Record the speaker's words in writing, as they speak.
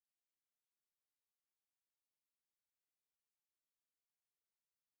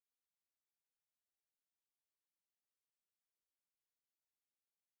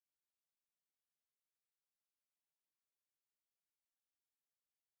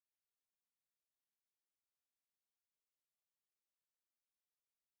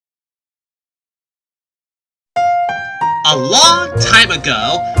A long time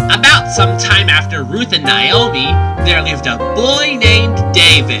ago, about some time after Ruth and Naomi, there lived a boy named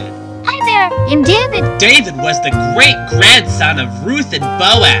David. Hi there, I'm David. David was the great-grandson of Ruth and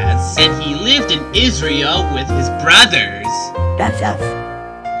Boaz, and he lived in Israel with his brothers. That's us.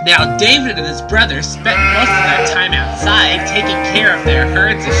 Now, David and his brothers spent most of their time outside taking care of their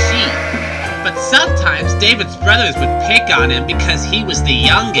herds of sheep. But sometimes David's brothers would pick on him because he was the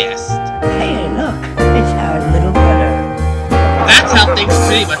youngest. Hey, look, it's our little brother. That's how things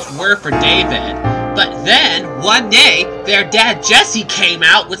pretty much were for David. But then, one day, their dad Jesse came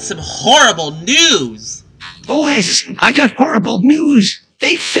out with some horrible news. Boys, I got horrible news.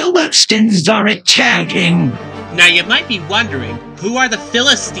 They Philistines are attacking. Now you might be wondering, who are the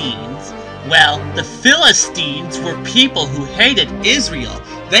Philistines? Well, the Philistines were people who hated Israel.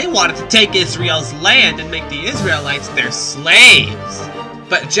 They wanted to take Israel's land and make the Israelites their slaves.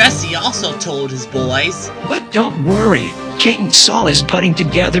 But Jesse also told his boys, But don't worry, King Saul is putting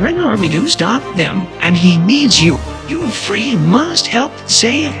together an army to stop them, and he needs you. You three must help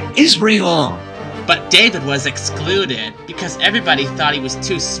save Israel. But David was excluded because everybody thought he was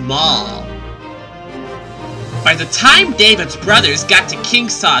too small. By the time David's brothers got to King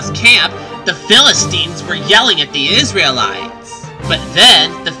Saul's camp, the Philistines were yelling at the Israelites. But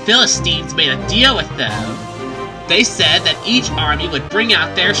then, the Philistines made a deal with them. They said that each army would bring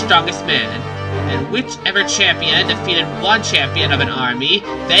out their strongest man, and whichever champion defeated one champion of an army,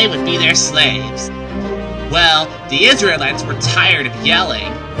 they would be their slaves. Well, the Israelites were tired of yelling,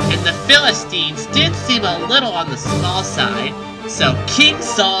 and the Philistines did seem a little on the small side, so King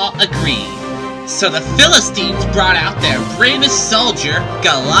Saul agreed. So the Philistines brought out their bravest soldier,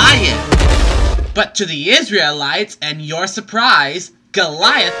 Goliath. But to the Israelites, and your surprise,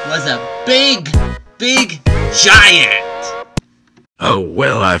 Goliath was a big giant. Oh,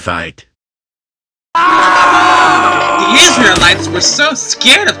 will I fight? The Israelites were so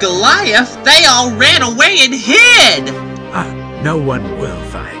scared of Goliath, they all ran away and hid. No one will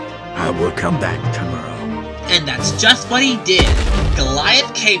fight. I will come back tomorrow. And that's just what he did.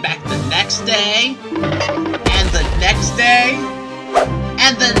 Goliath came back the next day, and the next day,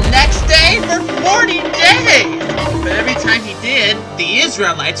 and the next day for 40 days! But every time he did, the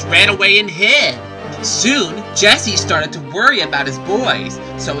Israelites ran away and hid. Soon, Jesse started to worry about his boys,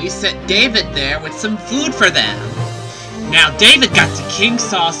 so he sent David there with some food for them. Now David got to King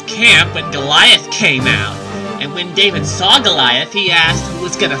Saul's camp when Goliath came out, and when David saw Goliath, he asked who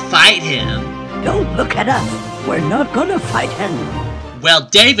was gonna fight him. Don't look at us. We're not gonna fight him. Well,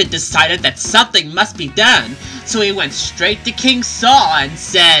 David decided that something must be done, so he went straight to King Saul and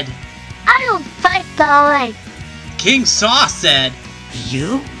said, I'll fight Goliath. King Saul said,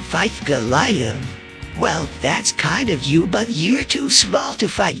 You fight Goliath? Well, that's kind of you, but you're too small to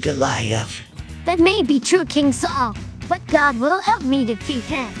fight Goliath. That may be true, King Saul, but God will help me defeat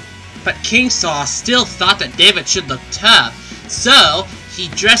him. But King Saul still thought that David should look tough, so he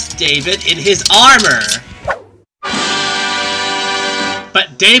dressed David in his armor.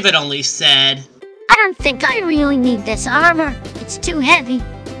 But David only said, I don't think I really need this armor. It's too heavy.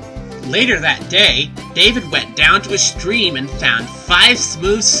 Later that day, David went down to a stream and found 5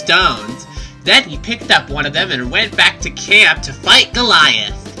 smooth stones. Then he picked up one of them and went back to camp to fight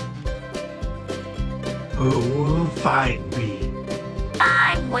Goliath. Who will fight me?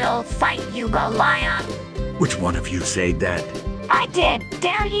 I will fight you, Goliath. Which one of you said that? I did,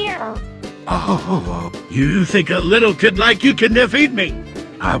 down here. Oh, you think a little kid like you can defeat me?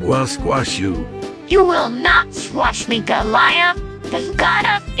 I will squash you. You will not squash me, Goliath. The God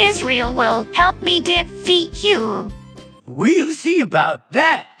of Israel will help me defeat you. We'll see about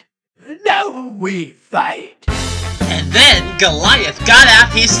that. Now we fight. And then Goliath got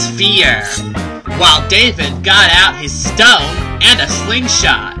out his spear, while David got out his stone and a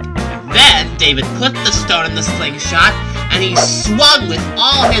slingshot. And then David put the stone in the slingshot, and he swung with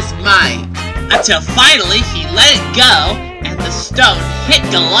all his might, until finally he let it go, and the stone hit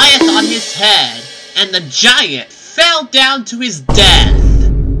Goliath on his head, and the giant fell down to his death.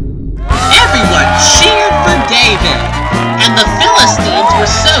 Everyone cheered for David, and the Philistines were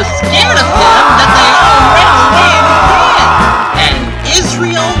so scared of him that they all ran away and hid, and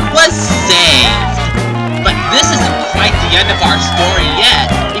Israel was saved. But this isn't quite the end of our story yet,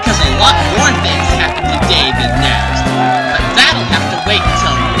 because a lot more things happened to David next. But that'll have to wait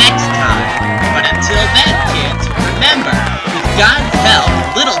until next time. But until then, kids, remember, with God's help,